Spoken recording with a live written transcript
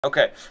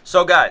Okay,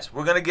 so guys,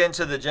 we're going to get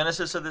into the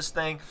genesis of this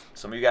thing.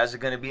 Some of you guys are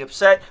going to be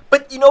upset.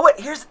 But you know what?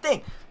 Here's the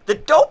thing. The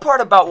dope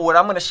part about what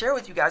I'm going to share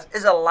with you guys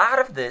is a lot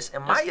of this,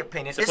 in my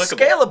opinion, is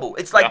scalable.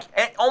 It's like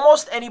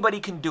almost anybody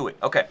can do it.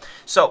 Okay,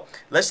 so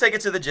let's take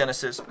it to the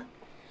genesis.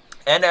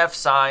 NF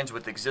signs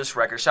with Exist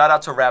Records. Shout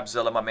out to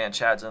Rapzilla, my man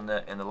Chad's in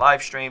the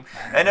live stream.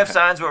 NF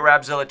signs with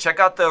Rapzilla. Check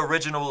out the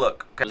original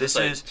look. Okay, this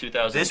is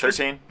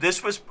 2013.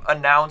 This was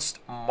announced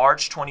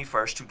March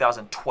 21st,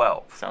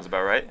 2012. Sounds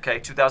about right. Okay,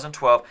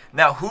 2012.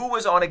 Now, who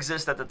was on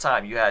Exist at the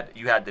time? You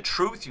had The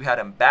Truth, you had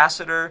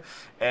Ambassador,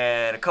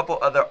 and a couple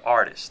other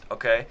artists.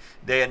 Okay,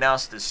 they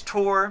announced this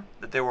tour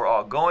that they were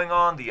all going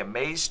on, the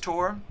Amaze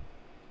tour.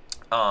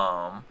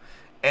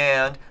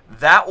 And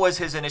that was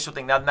his initial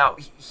thing. Now,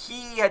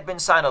 he had been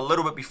signed a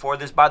little bit before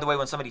this. By the way,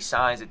 when somebody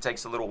signs, it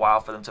takes a little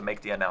while for them to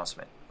make the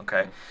announcement.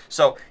 Okay,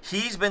 so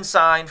he's been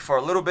signed for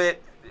a little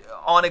bit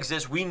on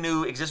Exist. We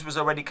knew Exist was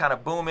already kind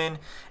of booming,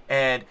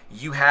 and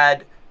you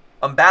had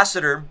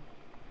Ambassador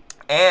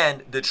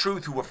and The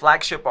Truth, who were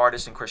flagship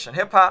artists in Christian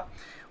hip hop,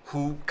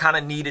 who kind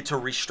of needed to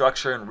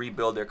restructure and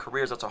rebuild their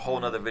careers. That's a whole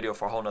nother video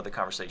for a whole nother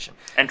conversation.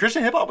 And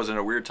Christian hip hop was in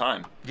a weird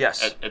time.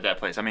 Yes. At that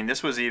place. I mean,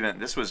 this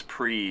was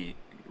pre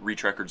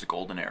Reach Records'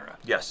 golden era.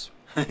 Yes.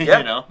 Yeah.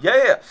 You know?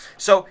 Yeah.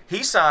 So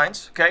he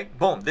signs, okay,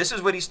 boom. This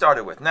is what he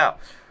started with. Now,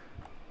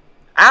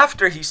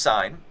 after he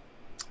signed,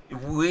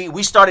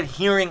 we started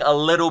hearing a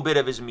little bit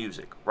of his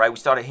music, right? We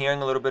started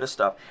hearing a little bit of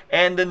stuff.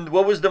 And then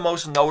what was the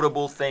most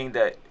notable thing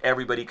that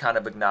everybody kind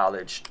of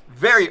acknowledged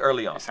very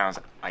early on? It sounds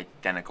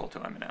identical to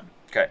Eminem.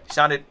 Okay.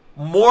 Sounded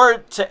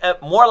more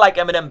like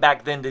Eminem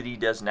back then than he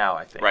does now,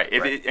 I think.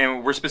 Right.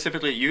 And we're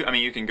specifically,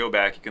 you can go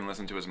back, you can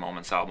listen to his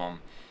Moments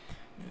album.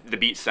 The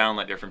beats sound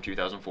like they're from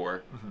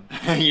 2004.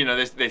 Mm-hmm. You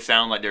know, they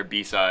sound like they're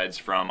B-sides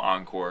from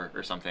Encore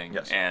or something.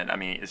 Yes. And I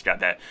mean, it's got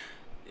that.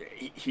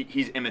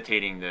 He's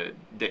imitating the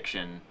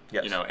diction.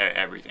 Yes. You know,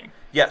 everything.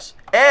 Yes.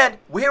 And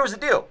here was the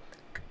deal.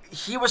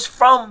 He was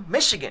from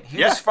Michigan.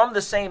 He was from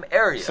the same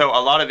area. So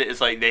a lot of it is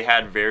like they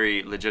had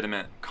very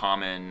legitimate,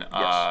 common,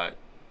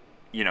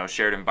 you know,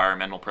 shared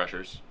environmental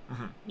pressures.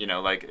 Mm-hmm. You know,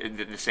 like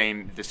the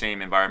same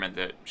environment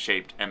that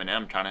shaped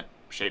Eminem kind of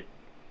shaped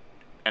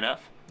NF.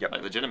 Yep.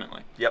 Like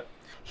legitimately. Yep.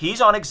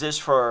 He's on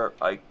Exist for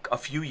like a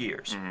few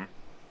years. Mm-hmm.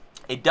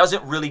 It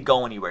doesn't really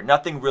go anywhere.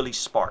 Nothing really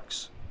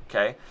sparks.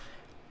 Okay.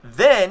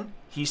 Then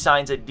he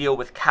signs a deal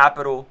with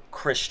Capital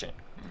Christian.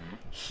 Mm-hmm.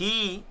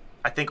 He,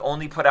 I think,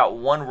 only put out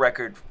one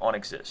record on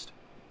Exist.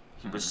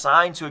 He was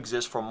signed to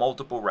Exist for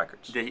multiple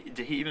records. Did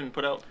he even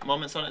put out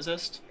Moments on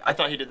Exist? I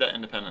thought he did that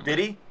independently.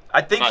 Did he?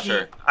 I think I'm not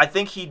sure. I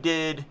think he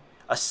did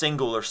a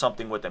single or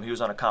something with them. He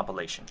was on a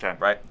compcompilation. Okay.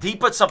 Right? He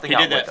put something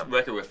out with them. He did that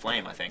record with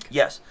Flame, I think.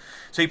 Yes.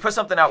 So he put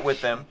something out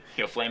with them.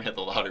 Yo, Flame hit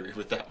the lottery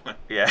with that one.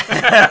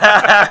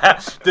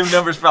 Yeah. Them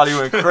numbers probably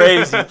went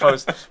crazy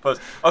post.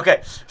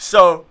 Okay.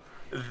 So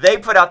they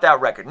put out that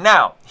record.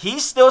 Now,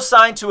 he's still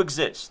signed to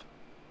Exist.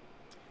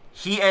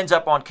 He ends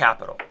up on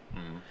Capitol.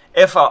 Mm-hmm.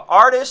 If an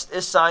artist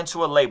is signed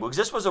to a label,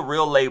 Exist was a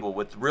real label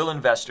with real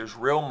investors,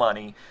 real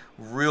money,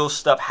 real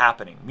stuff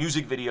happening,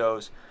 music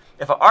videos.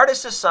 If an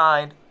artist is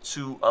signed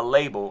to a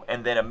label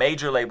and then a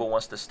major label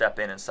wants to step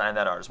in and sign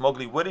that artist,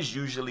 Mowgli, what is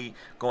usually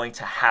going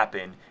to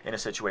happen in a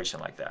situation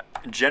like that?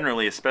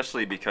 Generally,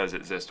 especially because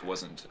Exist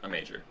wasn't a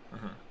major,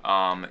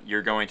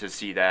 you're going to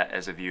see that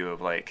as a view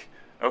of like,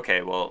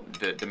 okay, well,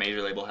 the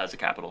major label has a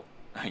capital,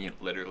 you know,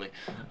 literally.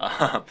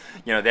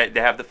 You know,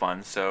 they have the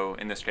funds. So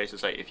in this case,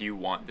 it's like, if you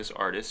want this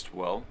artist,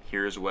 well,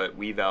 here's what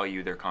we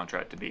value their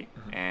contract to be,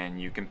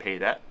 and you can pay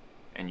that,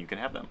 and you can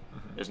have them.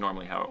 Is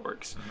normally how it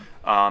works.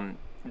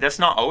 That's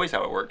not always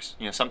how it works.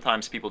 You know,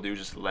 sometimes people do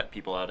just let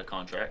people out of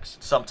contracts.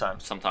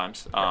 Sometimes.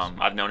 Yes.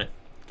 I've known it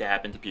to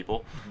happen to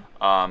people,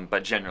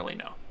 but generally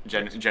no.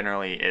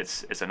 Generally,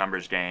 it's a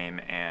numbers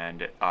game,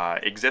 and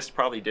Exist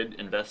probably did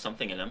invest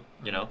something in him,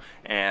 you know.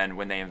 And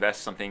when they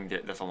invest something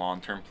that's a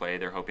long-term play,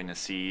 they're hoping to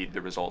see the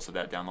results of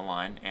that down the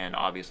line. And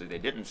obviously, they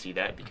didn't see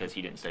that because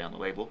he didn't stay on the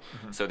label.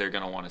 So they're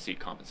going to want to seek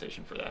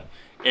compensation for that.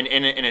 And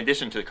in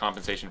addition to the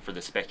compensation for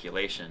the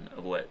speculation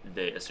of what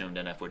they assumed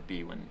NF would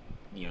be when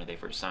they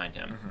first signed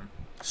him.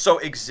 So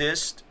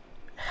Exist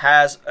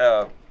has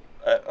a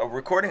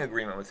recording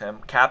agreement with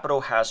him.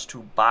 Capitol has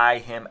to buy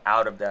him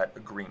out of that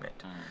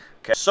agreement.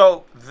 Okay.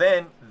 So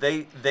then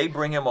they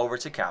bring him over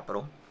to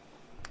Capitol,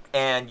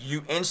 and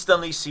you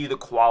instantly see the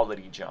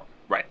quality jump.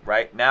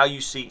 Right now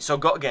you see. So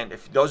go again.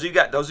 If those of you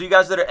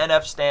guys that are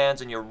NF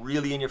stands and you're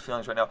really in your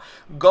feelings right now,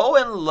 go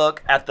and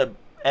look at the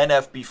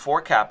NF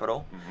before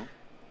Capitol.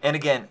 And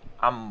again,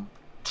 I'm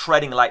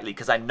treading lightly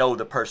because I know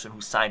the person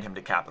who signed him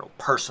to Capitol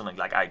personally.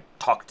 Like, I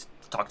talked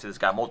to this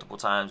guy multiple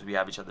times. We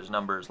have each other's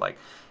numbers. Like,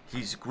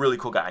 he's a really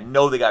cool guy. I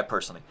know the guy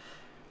personally.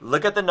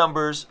 Look at the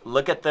numbers.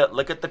 Look at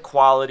the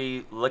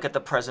quality. Look at the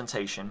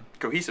presentation.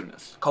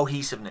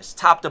 Cohesiveness,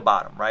 top to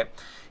bottom. Right.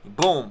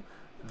 Boom.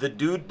 The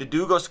dude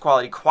goes to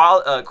quality.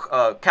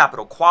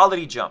 Capitol.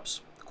 Quality jumps.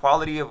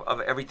 Quality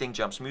of everything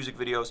jumps. Music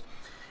videos,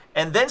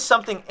 and then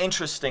something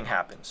interesting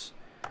happens.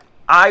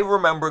 I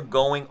remember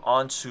going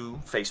onto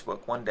Facebook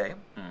one day,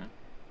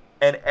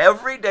 and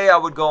every day I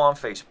would go on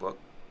Facebook,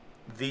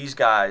 these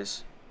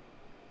guys,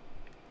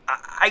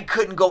 I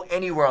couldn't go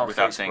anywhere on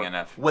without Facebook seeing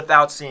NF.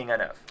 without seeing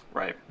NF.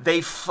 Right.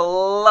 They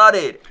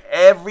flooded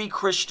every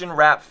Christian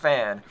rap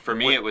fan. For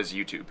me, it was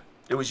YouTube.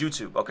 It was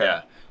YouTube. Okay.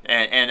 Yeah.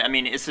 And I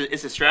mean, it's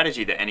a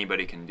strategy that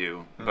anybody can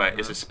do, but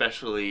it's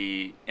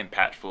especially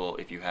impactful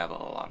if you have a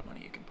lot of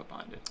money you can put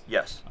behind it.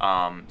 Yes.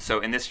 So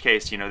in this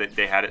case, you know,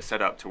 they had it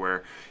set up to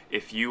where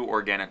if you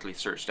organically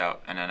searched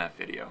out an NF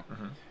video,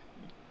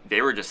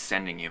 they were just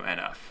sending you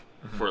NF.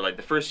 For like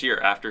the first year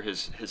after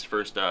his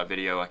first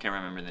video. I can't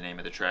remember the name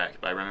of the track,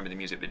 but I remember the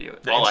music video.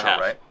 The All intro, I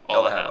Have. right?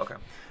 All I Have. Okay.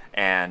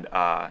 And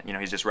you know,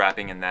 he's just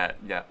rapping in that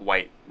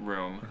white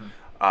room.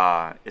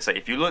 It's like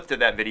if you looked at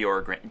that video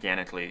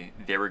organically,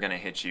 they were going to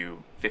hit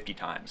you 50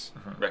 times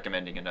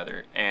recommending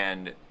another.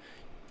 And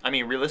I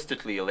mean,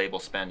 realistically, a label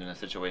spend in a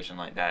situation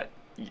like that,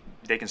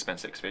 they can spend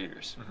 6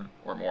 figures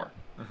or more,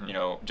 you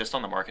know, just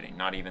on the marketing,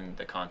 not even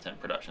the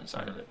content production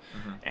side of it.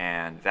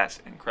 And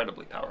that's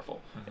incredibly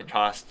powerful. It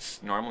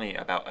costs normally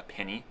about a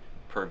penny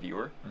per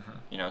viewer,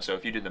 you know, so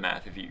if you do the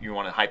math, if you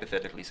want to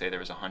hypothetically say there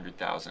was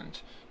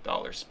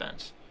 $100,000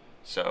 spent,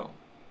 so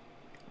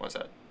what was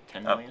that,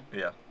 10 million?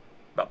 Yeah.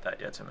 About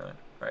that, yeah, 10 million,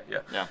 right? Yeah.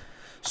 Yeah.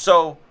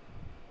 So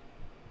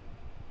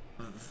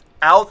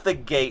out the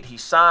gate, he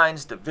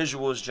signs. The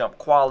visuals jump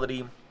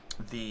quality.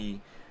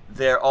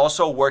 They're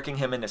also working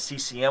him in the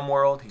CCM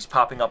world. He's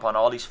popping up on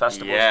all these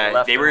festivals. Yeah,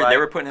 left they and were right. they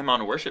were putting him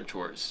on worship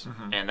tours,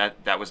 and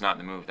that was not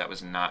the move. That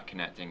was not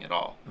connecting at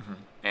all.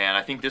 And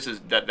I think that's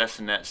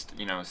the next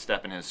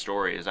step in his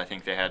story is I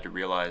think they had to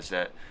realize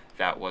that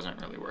wasn't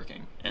really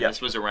working. And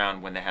this was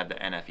around when they had the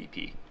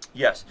NFEP.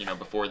 Yes. You know,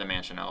 before the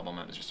Mansion album,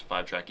 it was just a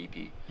 5-track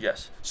EP.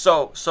 Yes.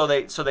 So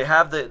they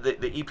have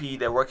the EP.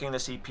 They're working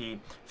this EP.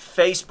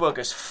 Facebook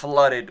is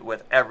flooded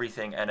with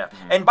everything NF.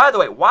 And by the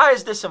way, why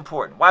is this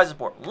important? Why is it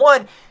important?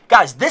 One,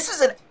 guys, this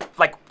is an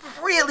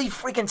really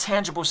freaking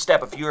tangible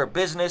step. If you're a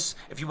business,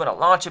 if you want to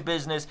launch a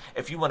business,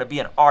 if you want to be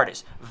an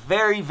artist,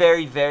 very,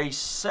 very, very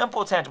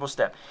simple, tangible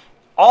step.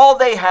 All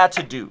they had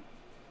to do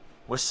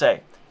was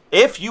say,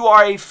 if you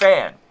are a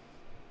fan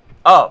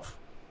of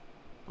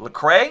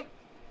Lecrae,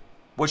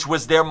 which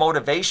was their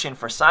motivation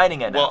for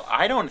signing NF. Well,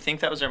 I don't think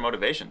that was their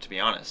motivation, to be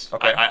honest.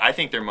 Okay. I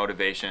think their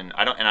motivation,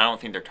 I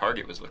don't think their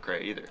target was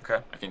Lecrae either.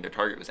 Okay. I think their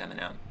target was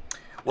Eminem.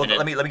 Well,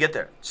 let me get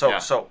there. So Yeah.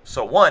 so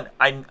one,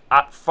 I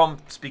from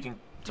speaking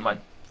to my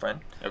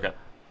friend, Okay.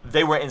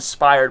 they were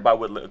inspired by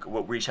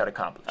what Reach had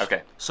accomplished.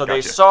 Okay. So they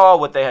Gotcha. saw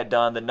what they had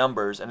done, the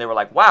numbers, and they were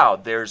like, wow,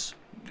 this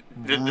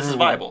is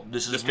viable.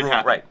 This can room,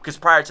 happen. right? Because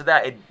prior to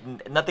that,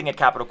 nothing at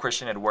Capital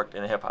Christian had worked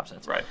in the hip hop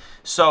sense. Right.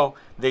 So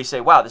they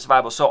say, wow, this is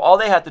viable. So all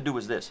they had to do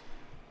was this.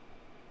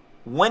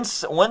 When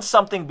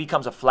something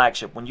becomes a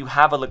flagship, when you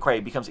have a Lecrae,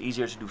 it becomes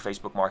easier to do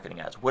Facebook marketing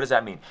ads. What does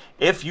that mean?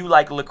 If you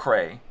like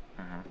Lecrae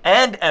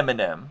and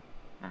Eminem,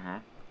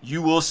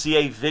 you will see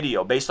a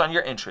video based on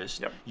your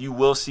interest. Yep. You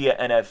will see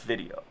an NF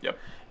video. Yep.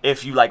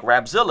 If you like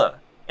Rapzilla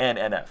and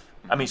NF,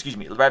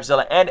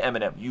 Rapzilla and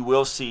Eminem, you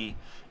will see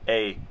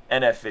a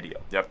NF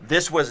video. Yep.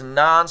 This was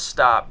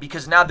nonstop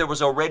because now there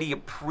was already a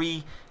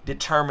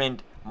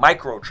predetermined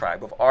micro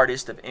tribe of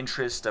artists, of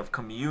interest, of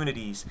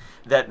communities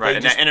that Right, they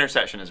and just, that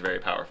intersection is very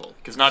powerful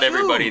because not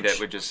everybody Huge.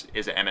 that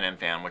is an Eminem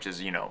fan, which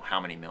is how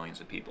many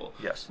millions of people.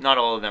 Yes. Not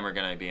all of them are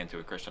going to be into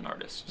a Christian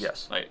artist.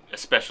 Yes. Like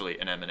especially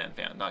an Eminem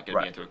fan, not going to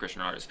Right. be into a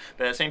Christian artist.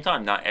 But at the same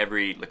time, not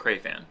every Lecrae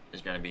fan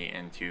is going to be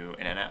into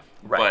an NF.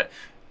 Right. But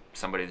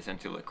somebody that's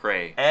into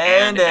Lecrae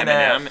and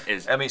Eminem NF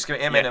is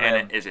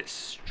Eminem is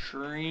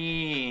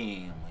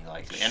extremely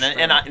likely.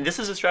 And this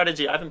is a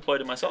strategy I've employed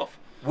it myself.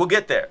 We'll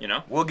get there.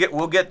 We'll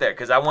get there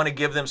because I want to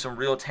give them some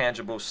real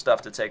tangible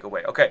stuff to take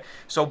away. Okay,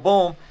 so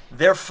boom,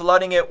 they're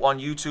flooding it on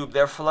YouTube.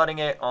 They're flooding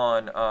it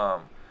on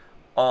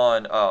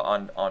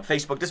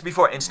Facebook. This is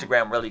before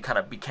Instagram really kind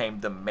of became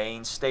the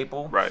main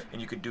staple. Right.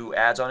 And you could do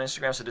ads on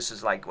Instagram. So this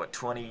is like what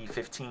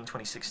 2015,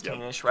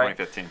 2016ish, Yep, right?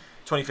 2015.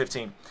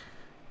 2015.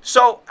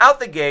 So out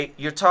the gate,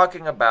 you're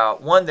talking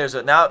about one. There's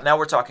now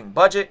we're talking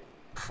budget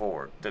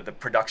for the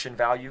production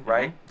value,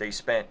 right? They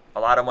spent a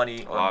lot of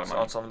money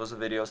on some of those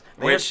videos.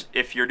 Which,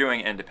 if you're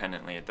doing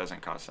independently, it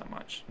doesn't cost that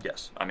much.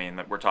 Yes. I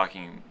mean, we're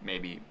talking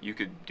maybe you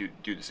could do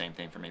the same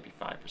thing for maybe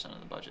 5% of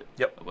the budget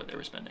of what they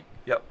were spending.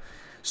 Yep.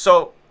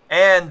 So,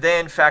 and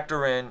then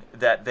factor in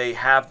that they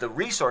have the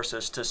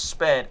resources to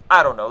spend,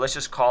 I don't know, let's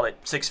just call it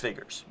 6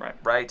 figures.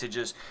 Right? To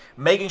just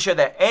making sure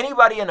that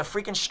anybody in the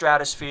freaking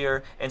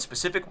stratosphere in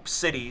specific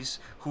cities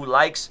who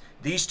likes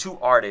these two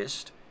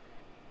artists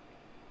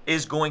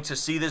is going to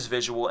see this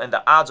visual, and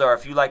the odds are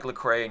if you like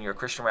Lecrae and you're a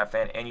Christian rap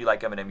fan and you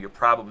like Eminem, you're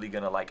probably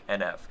going to like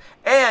NF.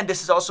 And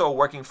this is also a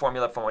working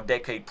formula from a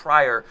decade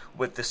prior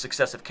with the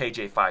success of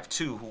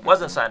KJ52, who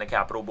wasn't signed to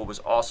Capitol but was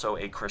also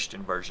a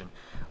Christian version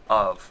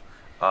of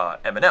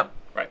Eminem.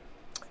 Right.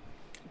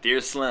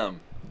 Dear Slim.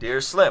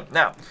 Dear Slim.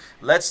 Now,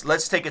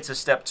 let's take it to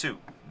step 2.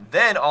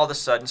 Then all of a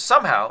sudden,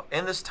 somehow,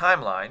 in this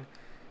timeline,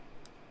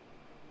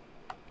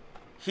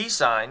 he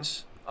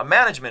signs a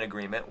management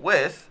agreement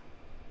with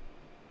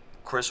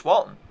Chris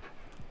Walton.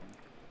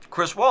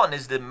 Chris Walton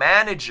is the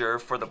manager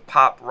for the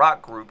pop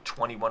rock group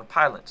 21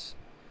 Pilots.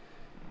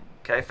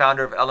 Okay,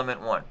 founder of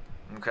Element One.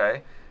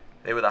 Okay,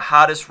 they were the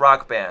hottest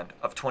rock band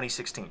of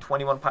 2016.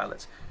 21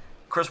 Pilots.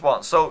 Chris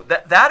Walton. So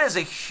that is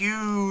a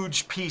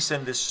huge piece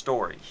in this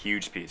story.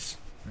 Huge piece.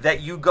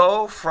 That you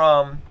go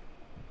from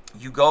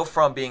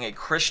being a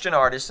Christian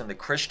artist in the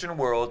Christian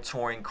world,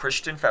 touring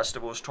Christian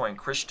festivals, touring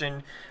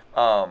Christian.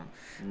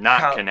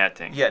 Not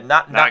connecting. Yeah,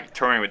 not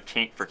touring with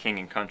for King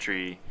and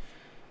Country.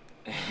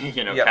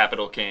 Yep.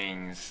 Capital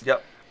Kings.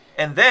 Yep.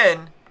 And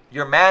then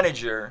your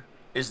manager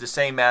is the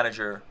same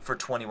manager for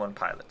 21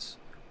 Pilots,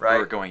 right? Who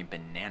were going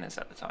bananas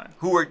at the time.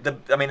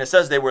 It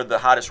says they were the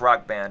hottest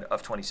rock band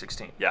of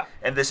 2016. Yeah.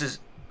 And this is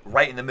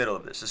right in the middle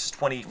of this. This is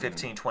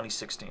 2015,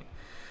 2016.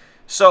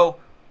 So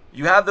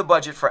you have the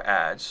budget for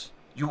ads.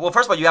 Well,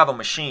 first of all, you have a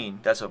machine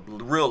that's a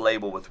real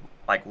label with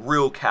like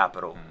real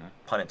capital,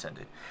 pun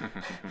intended.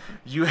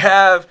 You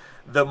have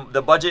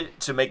the budget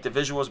to make the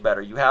visuals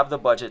better. You have the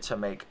budget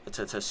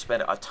to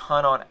spend a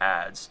ton on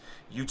ads,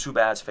 YouTube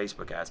ads,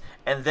 Facebook ads,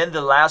 and then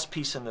the last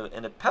piece in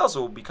the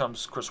puzzle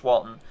becomes Chris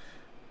Walton,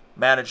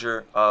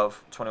 manager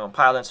of 21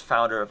 Pilots,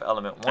 founder of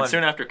Element One. And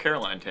soon after,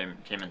 Caroline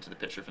came into the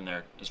picture from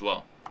there as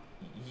well.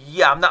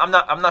 Yeah,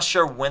 I'm not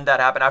sure when that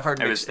happened. I've heard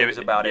mixed things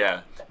about it.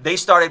 They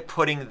started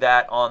putting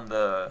that on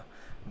the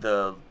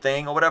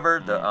thing or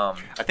whatever.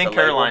 I think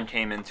Caroline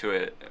came into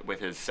it with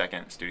his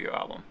second studio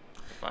album,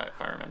 if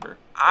I remember.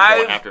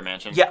 After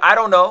Mansion. Yeah, I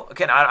don't know.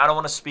 Again, I don't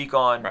want to speak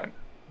on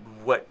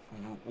what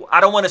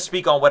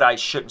I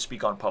shouldn't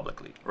speak on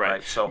publicly.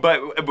 Right. So,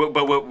 but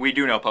what we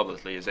do know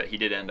publicly is that he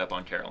did end up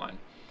on Caroline.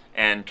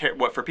 And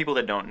for people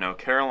that don't know,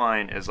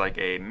 Caroline is like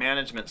a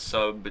management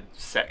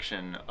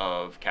subsection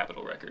of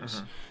Capitol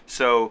Records.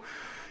 So,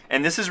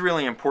 and this is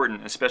really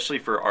important, especially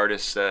for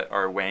artists that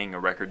are weighing a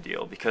record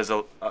deal, because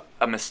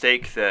a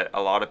mistake that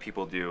a lot of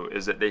people do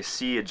is that they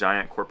see a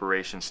giant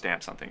corporation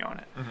stamp something on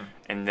it,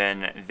 and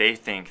then they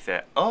think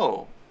that,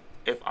 oh,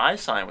 if I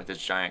sign with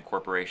this giant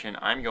corporation,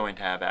 I'm going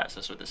to have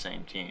access with the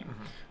same team.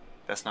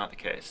 That's not the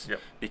case.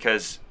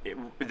 Because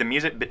the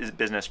music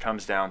business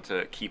comes down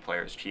to key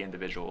players, key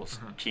individuals,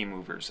 key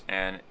movers.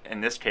 And in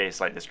this case,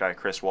 like this guy,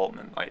 Chris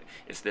Walton, like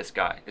it's this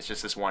guy. It's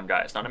just this one guy.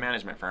 It's not a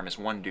management firm. It's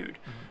one dude.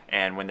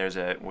 And when there's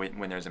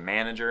a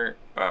manager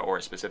or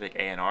a specific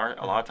A&R,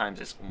 a lot of times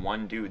it's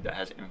one dude that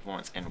has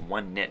influence in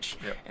one niche.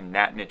 And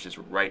that niche is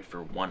right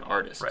for one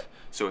artist.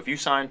 So if you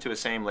sign to the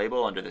same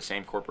label under the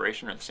same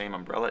corporation or the same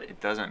umbrella, it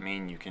doesn't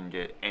mean you can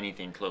get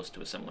anything close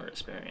to a similar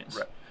experience.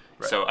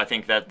 So I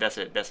think that's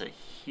a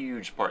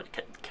huge part.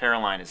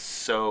 Caroline is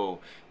so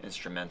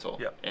instrumental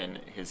in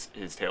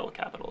his tale of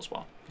capital as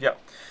well.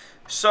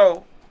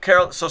 So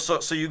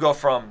so you go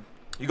from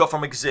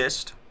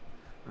Exist,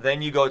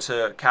 then you go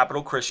to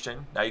Capital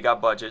Christian. Now you got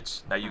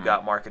budgets. Now you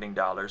got marketing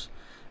dollars.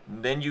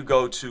 Then you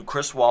go to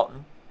Chris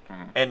Walton,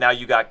 and now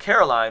you got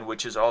Caroline,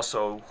 which is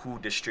also who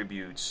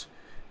distributes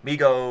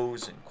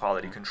Migos and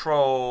Quality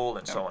Control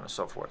and so on and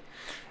so forth.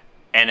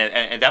 And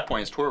at that point,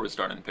 his tour was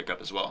starting to pick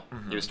up as well.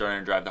 He was starting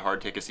to drive the hard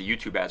tickets. The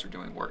YouTube ads were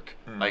doing work.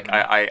 Like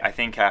I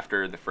think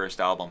after the first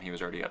album, he was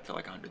already up to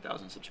like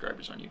 100,000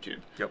 subscribers on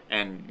YouTube.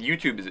 And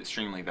YouTube is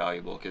extremely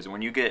valuable because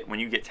when you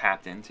get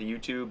tapped into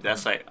YouTube,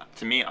 that's like,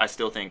 to me, I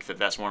still think that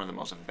that's one of the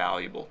most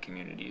valuable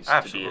communities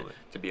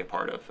to be a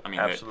part of. I mean,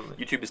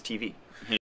 YouTube is TV.